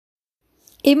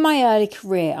In my early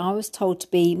career, I was told to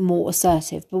be more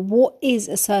assertive, but what is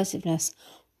assertiveness?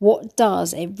 What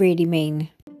does it really mean?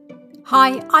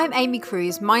 Hi, I'm Amy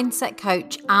Cruz, mindset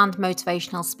coach and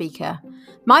motivational speaker.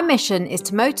 My mission is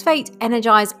to motivate,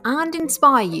 energize, and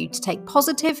inspire you to take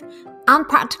positive and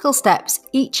practical steps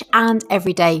each and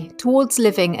every day towards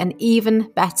living an even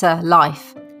better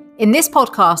life. In this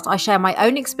podcast, I share my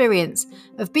own experience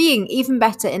of being even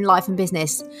better in life and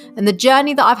business and the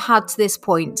journey that I've had to this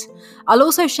point. I'll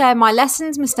also share my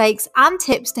lessons, mistakes, and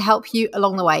tips to help you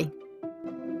along the way.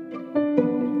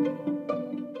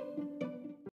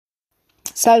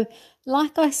 So,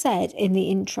 like I said in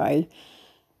the intro,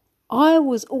 I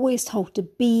was always told to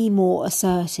be more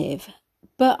assertive,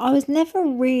 but I was never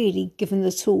really given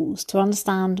the tools to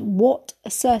understand what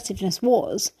assertiveness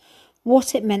was,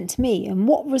 what it meant to me, and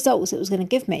what results it was going to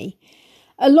give me.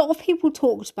 A lot of people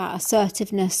talked about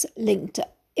assertiveness linked to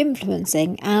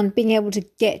influencing and being able to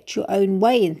get your own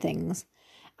way in things.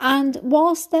 And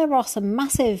whilst there are some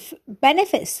massive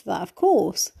benefits to that, of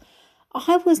course,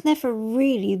 I was never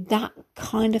really that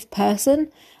kind of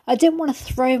person. I didn't want to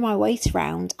throw my weight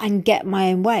around and get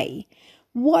my own way.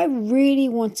 What I really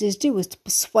wanted to do was to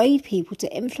persuade people,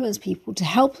 to influence people, to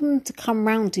help them to come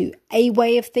around to a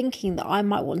way of thinking that I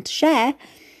might want to share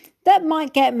that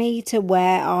might get me to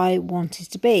where I wanted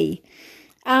to be.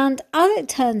 And as it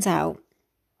turns out,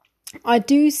 I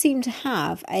do seem to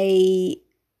have a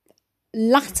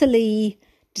latterly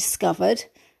discovered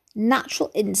natural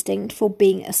instinct for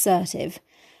being assertive.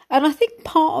 And I think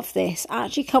part of this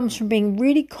actually comes from being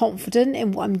really confident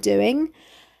in what I'm doing.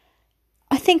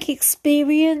 I think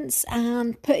experience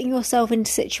and putting yourself into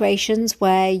situations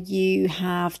where you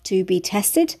have to be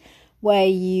tested, where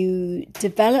you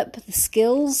develop the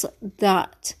skills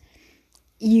that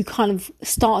you kind of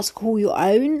start to call your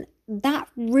own, that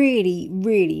really,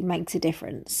 really makes a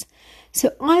difference.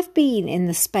 So I've been in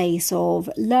the space of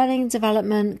learning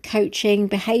development, coaching,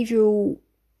 behavioural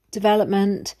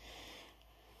development,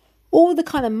 all the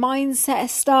kind of mindset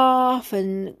stuff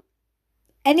and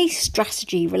any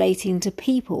strategy relating to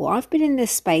people. I've been in this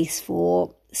space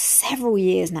for several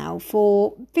years now,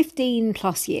 for 15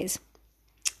 plus years.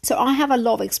 So I have a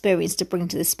lot of experience to bring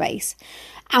to this space.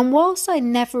 And whilst I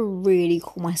never really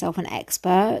call myself an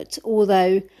expert,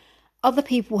 although other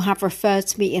people have referred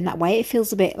to me in that way, it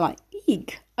feels a bit like,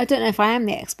 eek, I don't know if I am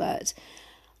the expert.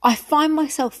 I find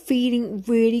myself feeling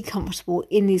really comfortable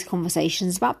in these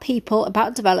conversations about people,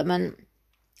 about development,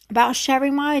 about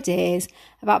sharing my ideas,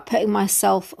 about putting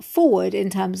myself forward in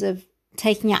terms of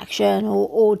taking action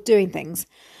or doing things.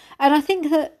 And I think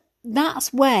that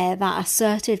that's where that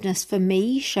assertiveness for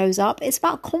me shows up. It's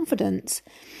about confidence.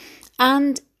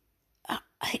 And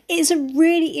it's a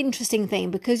really interesting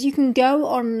thing because you can go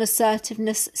on an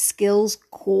assertiveness skills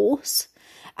course,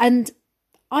 and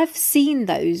I've seen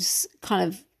those kind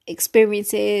of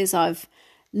experiences. I've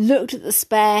looked at the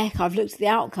spec, I've looked at the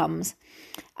outcomes.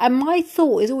 And my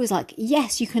thought is always like,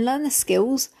 yes, you can learn the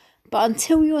skills, but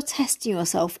until you're testing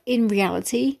yourself in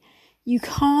reality, you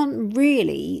can't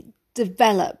really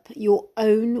develop your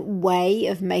own way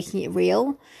of making it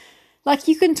real. Like,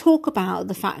 you can talk about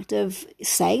the fact of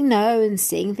saying no and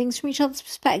seeing things from each other's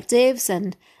perspectives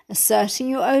and asserting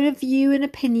your own view and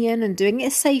opinion and doing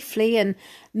it safely and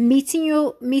meeting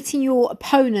your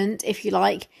opponent, if you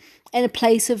like, in a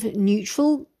place of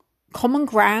neutral common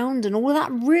ground and all of that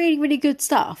really, really good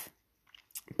stuff.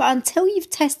 But until you've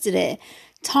tested it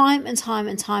time and time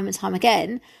and time and time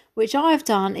again, which I've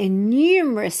done in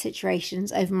numerous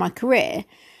situations over my career,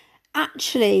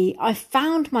 actually I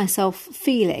found myself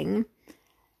feeling,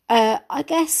 I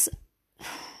guess,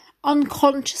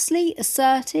 unconsciously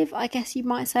assertive, I guess you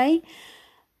might say.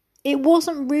 It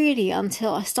wasn't really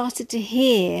until I started to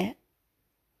hear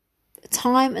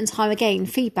time and time again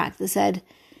feedback that said,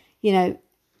 you know,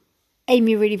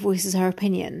 Amy really voices her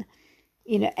opinion.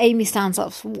 You know, Amy stands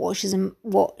up for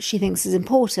what she thinks is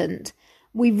important.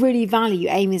 We really value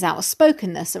Amy's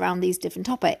outspokenness around these different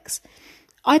topics.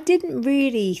 I didn't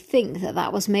really think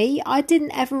that was me. I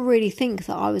didn't ever really think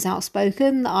that I was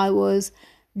outspoken, that I was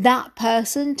that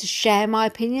person to share my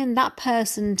opinion, that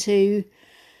person to,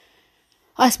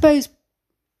 I suppose,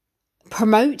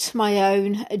 promote my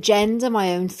own agenda, my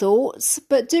own thoughts,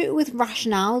 but do it with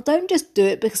rationale. Don't just do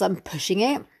it because I'm pushing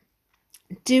it.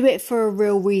 Do it for a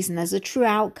real reason. There's a true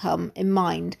outcome in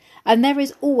mind. And there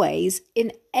is always,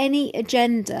 in any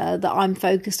agenda that I'm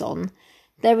focused on,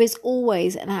 there is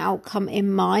always an outcome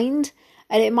in mind.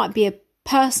 And it might be a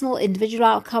personal, individual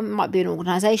outcome. It might be an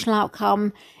organisational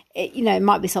outcome. It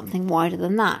might be something wider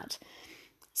than that.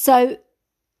 So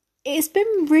it's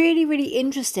been really, really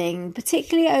interesting,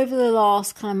 particularly over the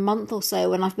last kind of month or so,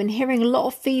 when I've been hearing a lot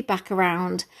of feedback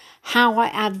around how I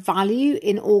add value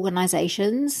in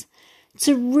organisations,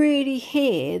 to really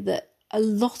hear that a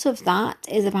lot of that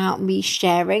is about me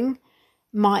sharing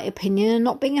my opinion and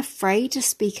not being afraid to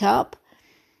speak up.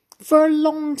 For a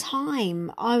long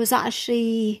time, I was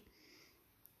actually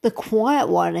the quiet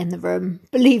one in the room,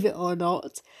 believe it or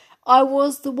not. I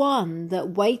was the one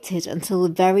that waited until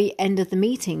the very end of the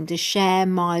meeting to share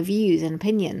my views and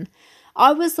opinion.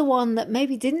 I was the one that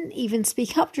maybe didn't even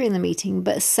speak up during the meeting,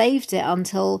 but saved it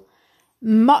until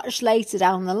much later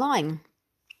down the line,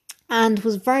 and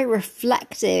was very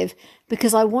reflective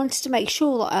because I wanted to make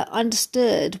sure that I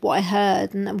understood what I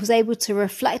heard and was able to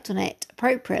reflect on it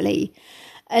appropriately.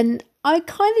 And I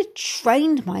kind of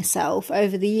trained myself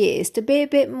over the years to be a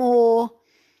bit more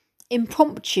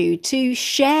impromptu, to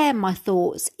share my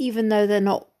thoughts, even though they're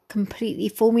not completely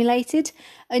formulated.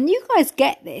 And you guys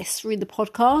get this through the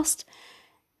podcast.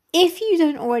 If you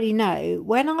don't already know,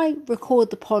 when I record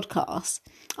the podcast,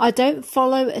 I don't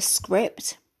follow a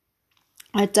script.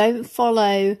 I don't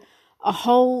follow a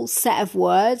whole set of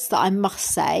words that I must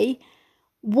say.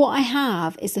 What I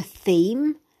have is a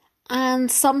theme,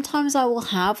 and sometimes I will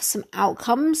have some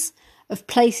outcomes of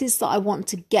places that I want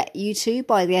to get you to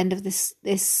by the end of this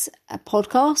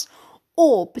podcast,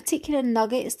 or particular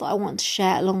nuggets that I want to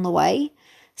share along the way.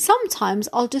 Sometimes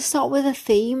I'll just start with a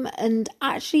theme, and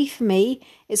actually for me,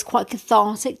 it's quite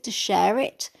cathartic to share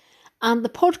it. And the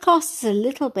podcast is a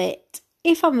little bit,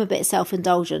 if I'm a bit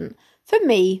self-indulgent, for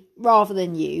me rather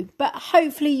than you, but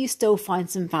hopefully you still find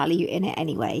some value in it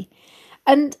anyway.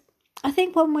 And I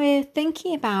think when we're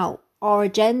thinking about our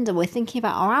agenda, we're thinking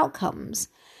about our outcomes.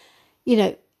 You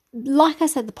know, like I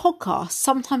said, the podcast,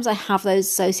 sometimes I have those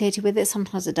associated with it,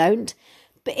 sometimes I don't.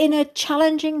 But in a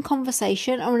challenging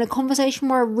conversation, or in a conversation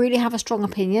where I really have a strong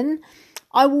opinion,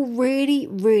 I will really,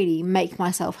 really make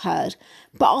myself heard.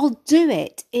 But I'll do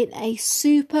it in a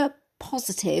super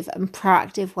positive and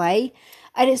proactive way.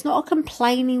 And it's not a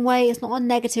complaining way, it's not a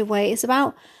negative way. It's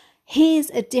about, here's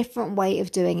a different way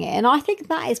of doing it. And I think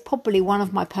that is probably one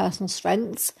of my personal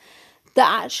strengths,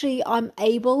 that actually I'm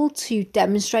able to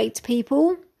demonstrate to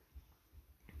people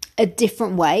a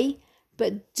different way,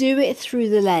 but do it through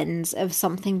the lens of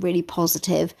something really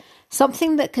positive,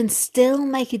 something that can still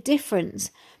make a difference,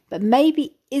 but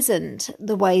maybe isn't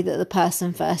the way that the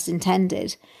person first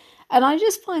intended. And I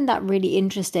just find that really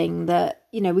interesting that,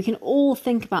 you know, we can all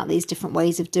think about these different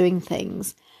ways of doing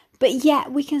things, but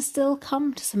yet we can still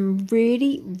come to some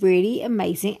really, really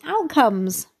amazing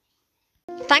outcomes.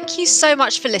 Thank you so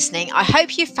much for listening. I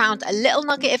hope you found a little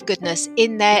nugget of goodness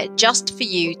in there just for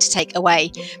you to take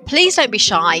away. Please don't be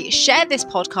shy. Share this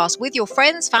podcast with your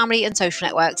friends, family, and social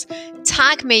networks.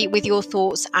 Tag me with your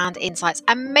thoughts and insights,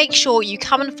 and make sure you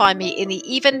come and find me in the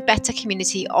Even Better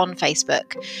community on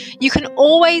Facebook. You can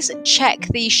always check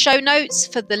the show notes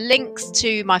for the links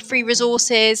to my free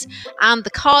resources and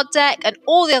the card deck and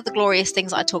all the other glorious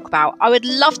things I talk about. I would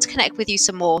love to connect with you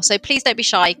some more, so please don't be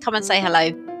shy. Come and say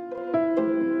hello.